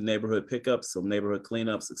also can do neighborhood pickups, so neighborhood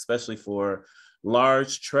cleanups, especially for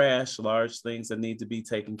large trash, large things that need to be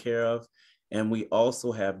taken care of. And we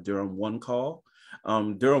also have Durham One Call.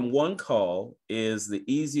 Durham One Call is the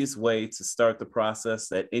easiest way to start the process,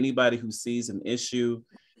 that anybody who sees an issue,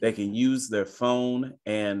 they can use their phone,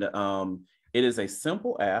 and it is a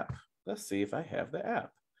simple app. Let's see if I have the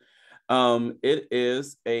app. It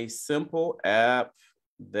is a simple app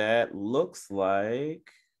that looks like,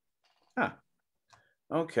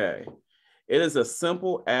 okay. It is a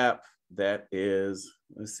simple app that is,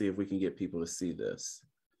 let's see if we can get people to see this.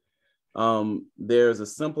 There's a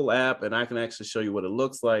simple app, and I can actually show you what it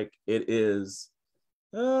looks like. It is,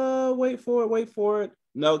 wait for it.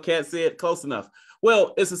 No, can't see it, close enough.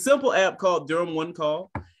 Well, it's a simple app called Durham One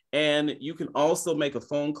Call, and you can also make a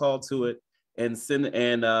phone call to it and send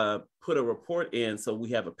and put a report in. So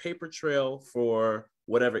we have a paper trail for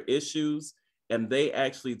whatever issues, and they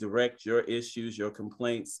actually direct your issues, your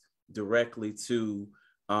complaints directly to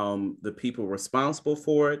the people responsible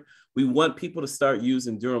for it. We want people to start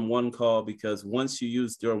using Durham One Call, because once you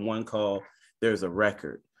use Durham One Call, there's a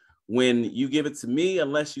record. When you give it to me,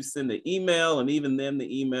 unless you send an email, and even then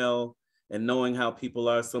the email, and knowing how people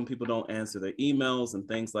are, some people don't answer their emails and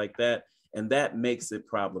things like that, and that makes it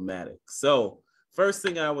problematic. So first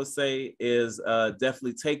thing I would say is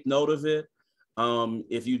definitely take note of it.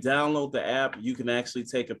 If you download the app, you can actually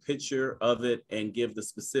take a picture of it and give the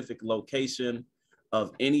specific location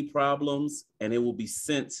of any problems, and it will be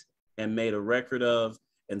sent and made a record of,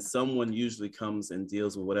 and someone usually comes and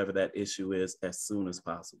deals with whatever that issue is as soon as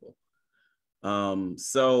possible.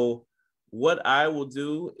 So what I will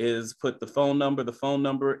do is put the phone number. The phone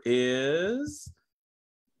number is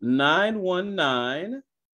 919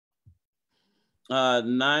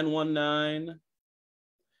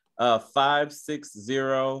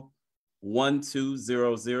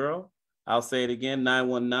 560-1200. I'll say it again,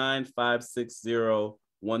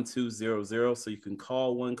 919-560-1200. So you can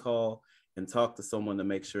call one call and talk to someone to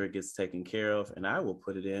make sure it gets taken care of. And I will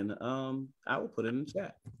put it in, the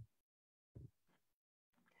chat.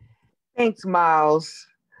 Thanks, Miles.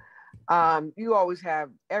 You always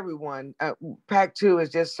have everyone. PAC 2 is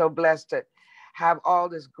just so blessed to have all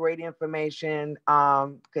this great information,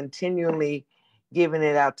 continually giving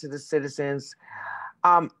it out to the citizens.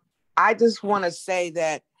 I just want to say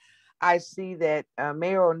that I see that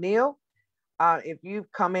Mayor O'Neill, if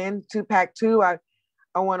you've come in to PAC 2, I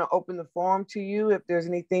want to open the forum to you. If there's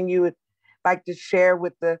anything you would like to share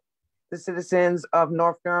with the citizens of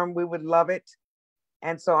North Durham, we would love it.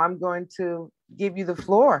 And so I'm going to give you the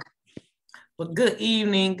floor. Well, good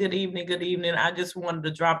evening. I just wanted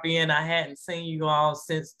to drop in. I hadn't seen you all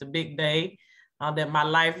since the big day that my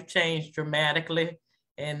life changed dramatically,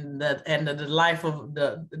 and the life of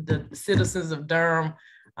the citizens of Durham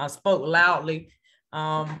spoke loudly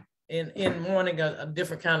in mourning a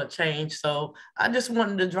different kind of change. So I just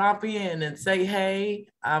wanted to drop in and say, hey,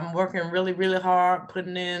 I'm working really, really hard,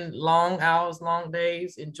 putting in long hours, long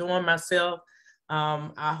days, enjoying myself.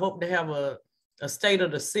 I hope to have a state of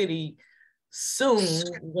the city soon.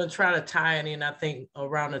 We're going to try to tie it in, I think,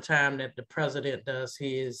 around the time that the president does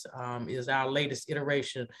his, is our latest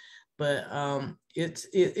iteration. But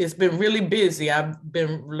it's been really busy. I've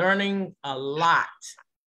been learning a lot.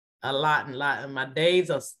 And my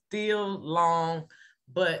days are still long,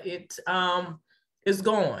 but it's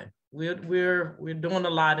going. We're doing a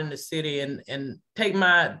lot in the city, and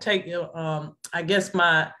I guess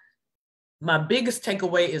my biggest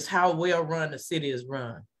takeaway is how well run the city is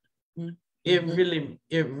run. It really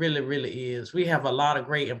is. We have a lot of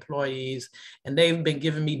great employees, and they've been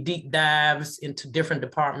giving me deep dives into different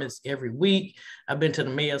departments every week. I've been to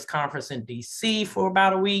the mayor's conference in DC for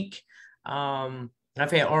about a week. I've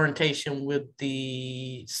had orientation with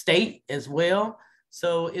the state as well.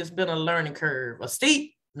 So it's been a learning curve, a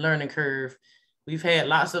steep learning curve. We've had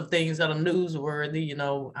lots of things that are newsworthy. You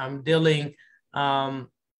know, I'm dealing a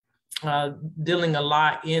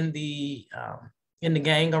lot in the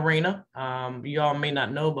gang arena. You all may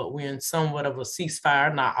not know, but we're in somewhat of a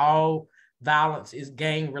ceasefire. Not all violence is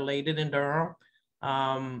gang related in Durham.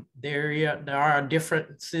 There are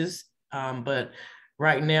differences, but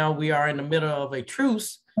right now we are in the middle of a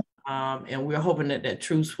truce, and we're hoping that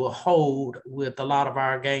truce will hold with a lot of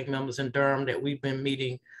our gang members in Durham that we've been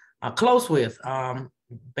meeting close with,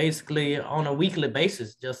 basically on a weekly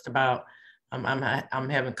basis. Just about, I'm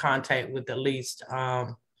having contact with at least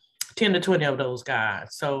 10 to 20 of those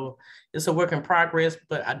guys. So it's a work in progress,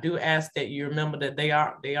 but I do ask that you remember that they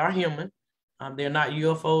are human. They're not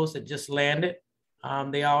UFOs that just landed.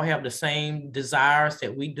 They all have the same desires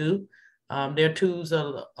that we do. Their tools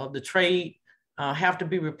of the trade have to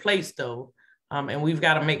be replaced though. And we've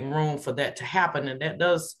got to make room for that to happen. And that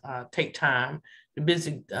does take time.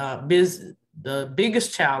 The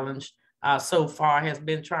biggest challenge so far has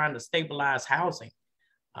been trying to stabilize housing.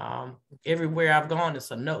 Everywhere I've gone,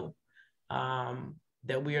 it's a no,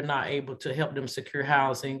 that we are not able to help them secure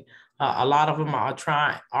housing. A lot of them are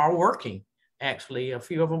working, actually. A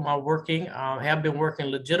few of them are working, have been working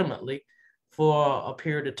legitimately for a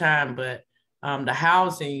period of time, but the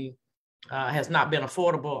housing has not been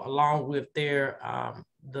affordable, along with their,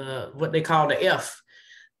 what they call the F,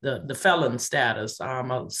 the felon status.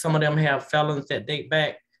 Some of them have felons that date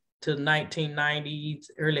back to the 1990s,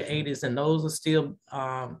 early 80s, and those are still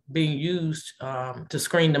being used to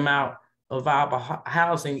screen them out of viable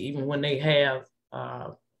housing, even when they have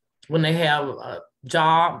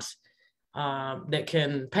jobs that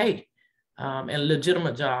can pay, and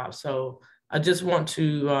legitimate jobs. So I just want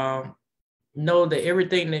to know that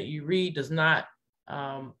everything that you read does not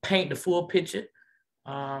paint the full picture.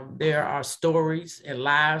 There are stories and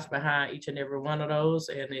lives behind each and every one of those,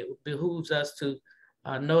 and it behooves us to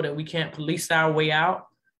know that we can't police our way out,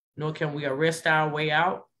 nor can we arrest our way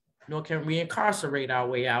out, nor can we incarcerate our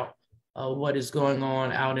way out of what is going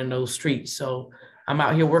on out in those streets. So I'm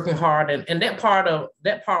out here working hard, and that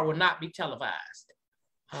part will not be televised.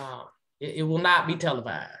 It will not be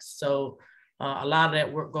televised. So a lot of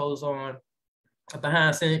that work goes on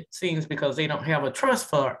behind scenes because they don't have a trust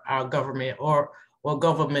for our government or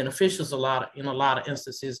government officials in a lot of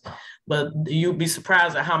instances. But you'd be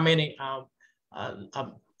surprised at how many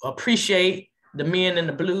appreciate the men in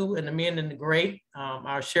the blue and the men in the gray.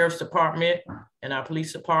 Our sheriff's department and our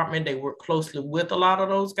police department, they work closely with a lot of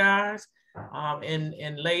those guys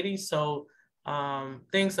and ladies. So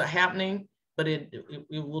things are happening, but it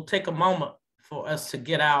will take a moment for us to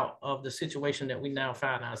get out of the situation that we now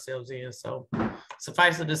find ourselves in. So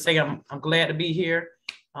suffice it to say, I'm glad to be here.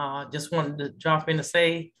 Just wanted to drop in to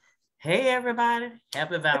say, hey, everybody,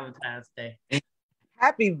 happy Valentine's Day.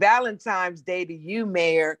 Happy Valentine's Day to you,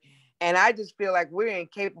 Mayor. And I just feel like we're in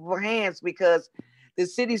capable hands because the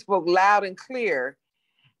city spoke loud and clear.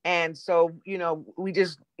 And so, we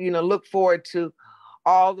just, look forward to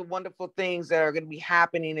all the wonderful things that are going to be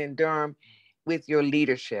happening in Durham with your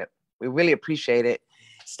leadership. We really appreciate it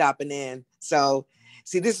stopping in. So,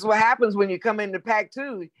 see, this is what happens when you come into PAC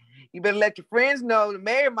 2. You better let your friends know the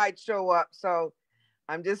mayor might show up. So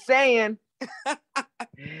I'm just saying,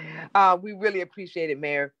 we really appreciate it,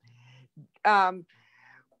 Mayor.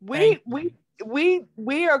 We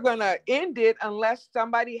are gonna end it unless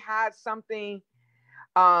somebody has something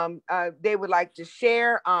they would like to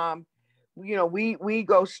share. We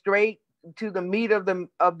go straight to the meat of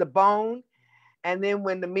the bone, and then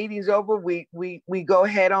when the meeting's over, we go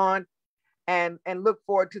head on and look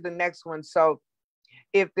forward to the next one. So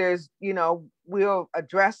if there's, we'll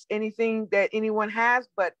address anything that anyone has,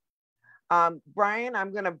 but Brian,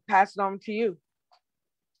 I'm gonna pass it on to you.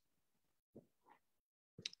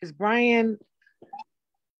 Is Brian?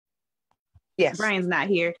 Yes. Brian's not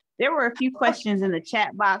here. There were a few questions in the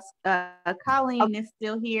chat box. Colleen is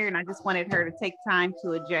still here, and I just wanted her to take time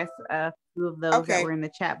to address a few of those that were in the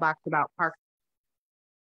chat box about park.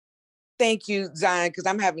 Thank you, Zion, because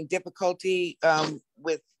I'm having difficulty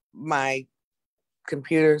with my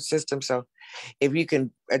computer system. So if you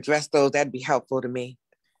can address those, that'd be helpful to me.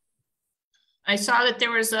 I saw that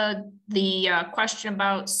there was the question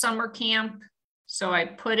about summer camp. So I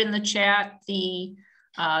put in the chat the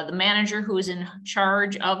manager who is in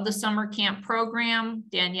charge of the summer camp program,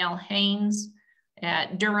 Danielle Haynes,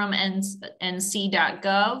 at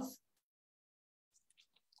durhamnc.gov.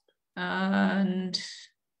 And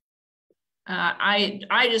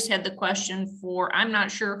I just had the question for, I'm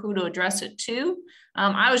not sure who to address it to.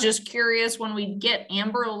 I was just curious, when we get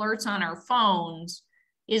Amber Alerts on our phones,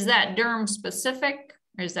 is that Durham specific,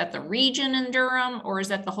 or is that the region in Durham, or is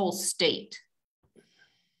that the whole state?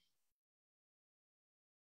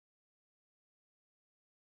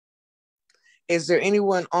 Is there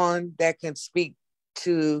anyone on that can speak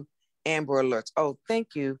to Amber Alerts? Oh,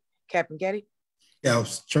 thank you, Captain Getty. Yeah, I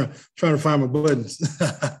was trying to find my buttons.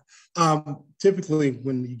 Typically,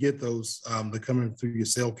 when you get those, they're coming through your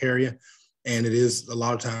cell carrier, and it is a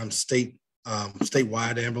lot of times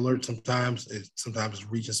statewide Amber Alert. Sometimes it's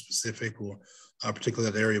region specific or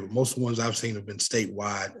particular area, but most of the ones I've seen have been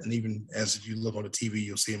statewide. And even as you look on the TV,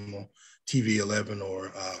 you'll see them on TV 11 or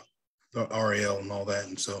RL and all that.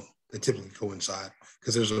 And so they typically coincide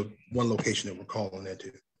because there's one location that we're calling that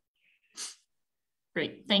to.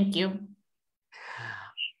 Great, thank you.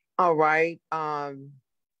 All right.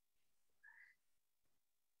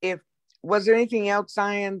 Was there anything else,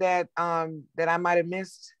 Zion, that I might have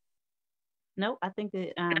missed? No, I think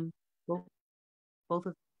that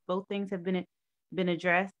both things have been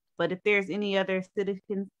addressed. But if there's any other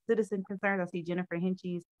citizen concerns, I see Jennifer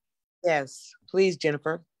Hinchey's. Yes, please,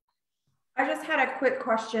 Jennifer. I just had a quick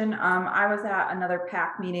question. I was at another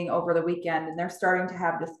PAC meeting over the weekend, and they're starting to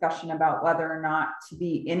have discussion about whether or not to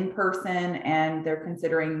be in person, and they're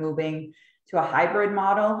considering moving to a hybrid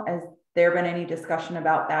model. Has there been any discussion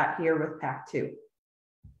about that here with PAC 2?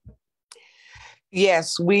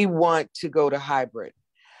 Yes, we want to go to hybrid.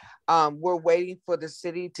 We're waiting for the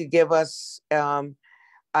city to give us a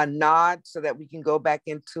nod so that we can go back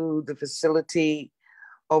into the facility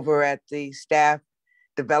over at the Staff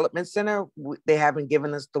Development Center. They haven't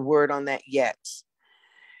given us the word on that yet.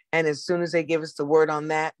 And as soon as they give us the word on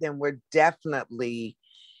that, then we're definitely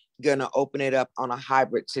gonna open it up on a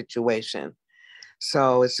hybrid situation.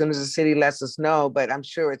 So as soon as the city lets us know, but I'm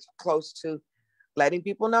sure it's close to letting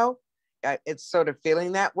people know. It's sort of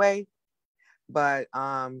feeling that way, but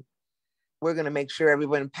we're gonna make sure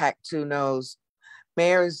everyone in PAC 2 knows.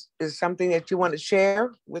 Mayor, is something that you want to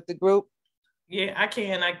share with the group? Yeah, I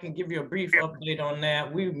can give you a brief update on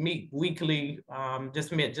that. We meet weekly,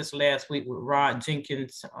 just met last week with Rod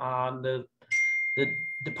Jenkins, the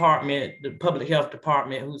department, the public health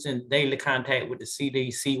department, who's in daily contact with the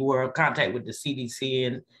CDC, or contact with the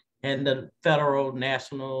CDC and the federal,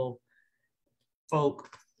 national folk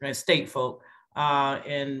and state folk.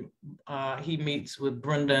 And he meets with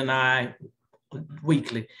Brenda and I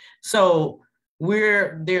weekly. So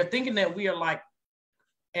they're thinking that we are like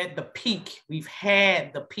at the peak. We've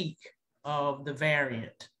had the peak of the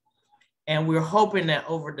variant. And we're hoping that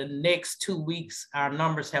over the next 2 weeks, our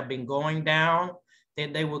numbers have been going down,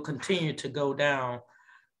 that they will continue to go down.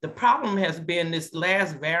 The problem has been this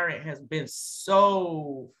last variant has been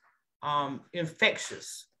so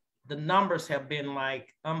infectious. The numbers have been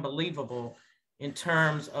like unbelievable in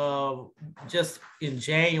terms of just in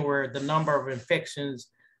January, the number of infections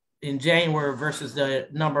in January versus the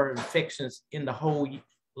number of infections in the whole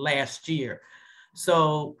last year.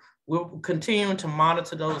 So we're continuing to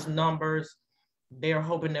monitor those numbers. They're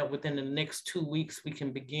hoping that within the next 2 weeks, we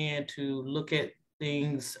can begin to look at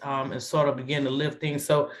things and sort of begin to lift things.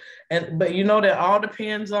 So, but you know, that all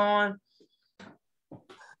depends on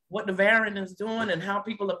what the variant is doing and how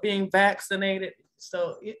people are being vaccinated.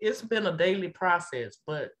 So it's been a daily process,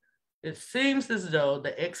 but it seems as though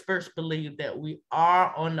the experts believe that we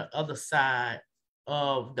are on the other side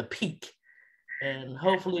of the peak. And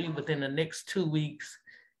hopefully within the next 2 weeks,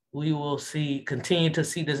 we will continue to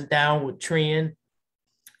see this downward trend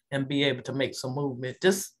and be able to make some movement.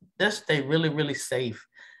 Just stay really, really safe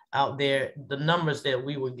out there. The numbers that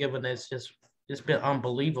we were given, it's been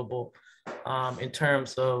unbelievable in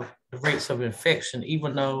terms of the rates of infection.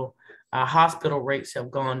 Even though our hospital rates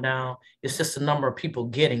have gone down, it's just the number of people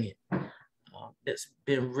getting it. It's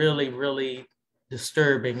been really, really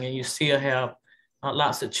disturbing. And you still have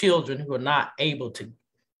lots of children who are not able to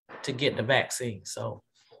get the vaccine. So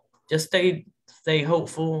just stay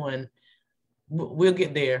hopeful, and we'll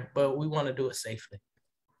get there, but we want to do it safely.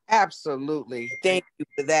 Absolutely. Thank you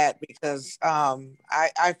for that, because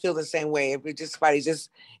I feel the same way. If we just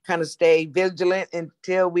kind of stay vigilant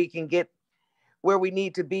until we can get where we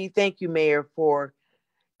need to be. Thank you, Mayor, for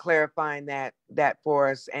clarifying that for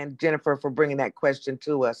us, and Jennifer for bringing that question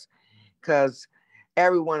to us, because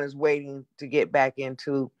everyone is waiting to get back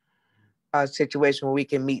into a situation where we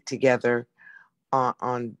can meet together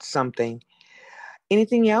on something.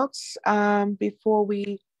 Anything else before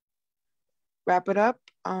we wrap it up?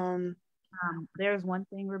 There's one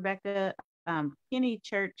thing, Rebecca. Kenny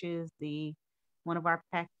Church is one of our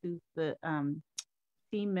PAC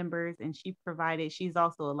team members, and she's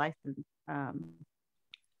also a licensed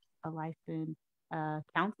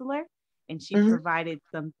counselor, and she provided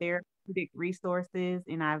some therapeutic resources,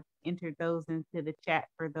 and I've entered those into the chat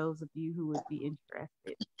for those of you who would be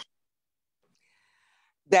interested.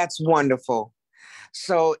 That's wonderful.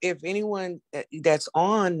 So if anyone that's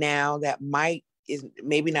on now that is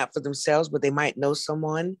maybe not for themselves, but they might know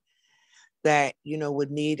someone that, would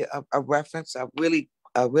need a reference, a really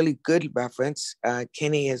good reference.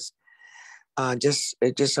 Kenny is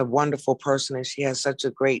just a wonderful person, and she has such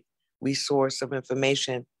a great resource of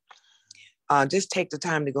information. Just take the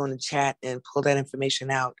time to go in the chat and pull that information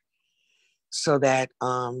out so that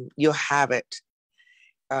you'll have it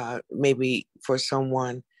maybe for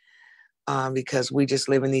someone, because we just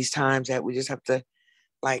live in these times that we just have to,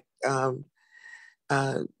 like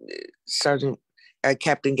Sergeant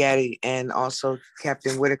Captain Gaddy and also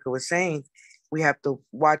Captain Whitaker was saying, we have to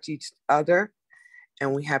watch each other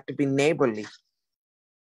and we have to be neighborly.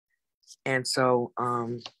 And so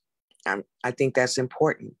I think that's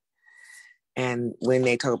important. And when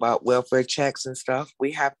they talk about welfare checks and stuff,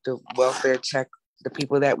 we have to welfare check the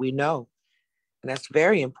people that we know. And that's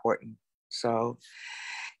very important. So,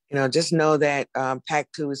 just know that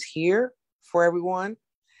PAC 2 is here for everyone.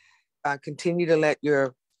 Continue to let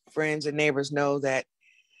your friends and neighbors know that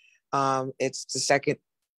it's the second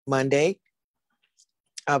Monday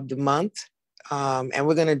of the month. And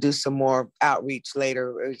we're going to do some more outreach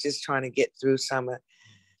later. We're just trying to get through some of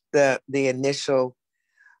the initial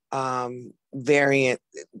variant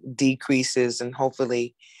decreases, and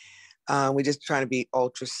hopefully we're just trying to be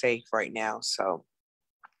ultra safe right now. So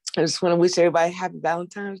I just want to wish everybody happy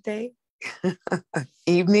Valentine's Day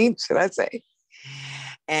evening, should I say.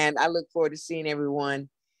 And I look forward to seeing everyone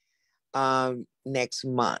next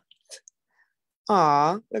month.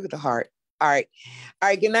 Aw, look at the heart. All right.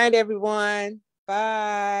 Good night, everyone.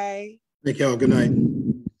 Bye. Thank y'all. Good night.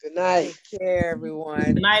 Good night. Take care, everyone.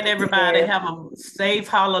 Good night, everybody. Have a safe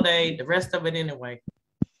holiday. The rest of it anyway.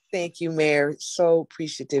 Thank you, Mayor. So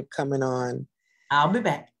appreciative coming on. I'll be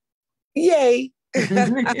back. Yay. Good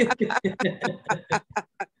night,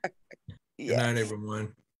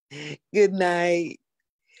 everyone. Good night.